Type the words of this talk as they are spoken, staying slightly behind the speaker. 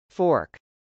Fork.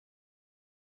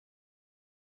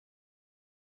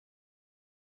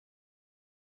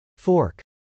 Fork.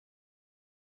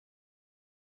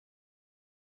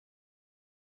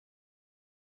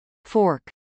 Fork.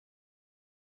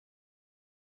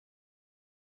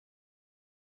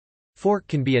 Fork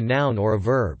can be a noun or a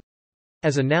verb.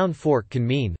 As a noun, fork can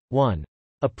mean 1.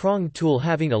 A pronged tool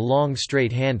having a long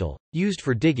straight handle, used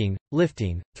for digging,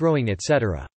 lifting, throwing,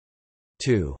 etc.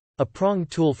 2. A pronged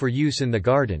tool for use in the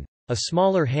garden, a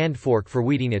smaller hand fork for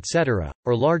weeding, etc.,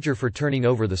 or larger for turning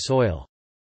over the soil.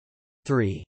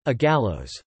 3. A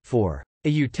gallows. 4. A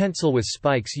utensil with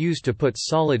spikes used to put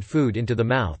solid food into the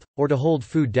mouth, or to hold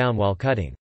food down while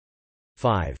cutting.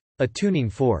 5. A tuning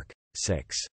fork.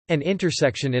 6. An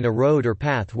intersection in a road or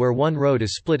path where one road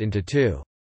is split into two.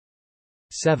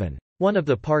 7. One of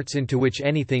the parts into which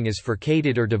anything is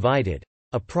furcated or divided,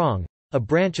 a prong, a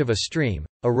branch of a stream,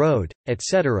 a road,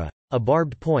 etc., a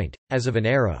barbed point, as of an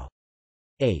arrow.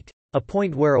 8. A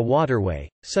point where a waterway,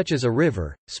 such as a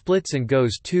river, splits and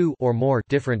goes two or more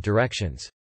different directions.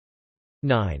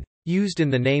 9. Used in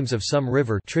the names of some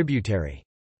river tributary.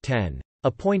 10.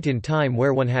 A point in time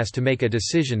where one has to make a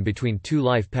decision between two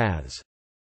life paths.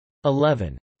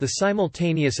 11. The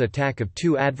simultaneous attack of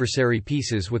two adversary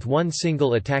pieces with one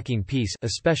single attacking piece,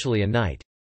 especially a knight.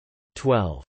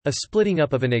 12. A splitting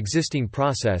up of an existing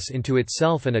process into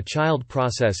itself and a child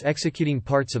process executing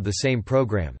parts of the same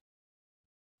program.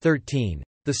 13.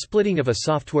 The splitting of a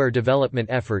software development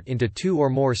effort into two or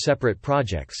more separate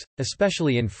projects,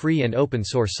 especially in free and open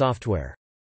source software.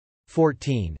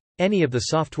 14. Any of the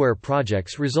software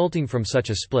projects resulting from such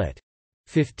a split.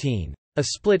 15. A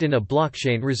split in a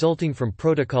blockchain resulting from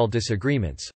protocol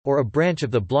disagreements, or a branch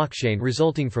of the blockchain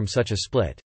resulting from such a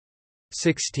split.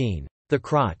 16. The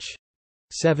crotch.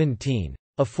 17.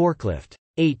 A forklift.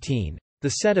 18. The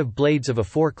set of blades of a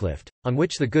forklift, on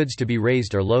which the goods to be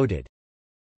raised are loaded.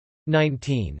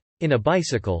 19. In a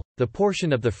bicycle, the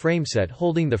portion of the frameset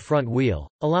holding the front wheel,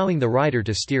 allowing the rider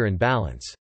to steer and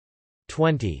balance.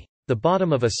 20. The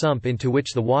bottom of a sump into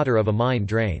which the water of a mine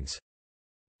drains.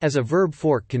 As a verb,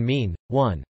 fork can mean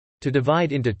 1. To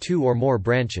divide into two or more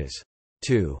branches.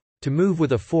 2. To move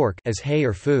with a fork as hay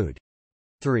or food.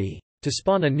 3. To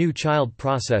spawn a new child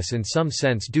process, in some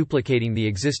sense duplicating the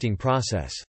existing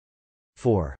process.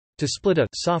 4. To split a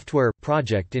software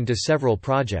project into several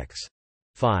projects.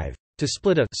 5. To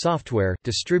split a software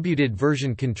distributed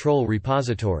version control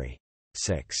repository.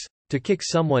 6. To kick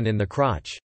someone in the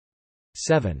crotch.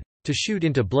 7. To shoot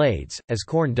into blades, as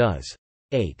corn does.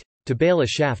 8. To bale a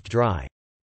shaft dry.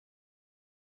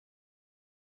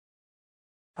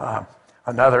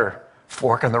 Another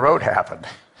fork in the road happened.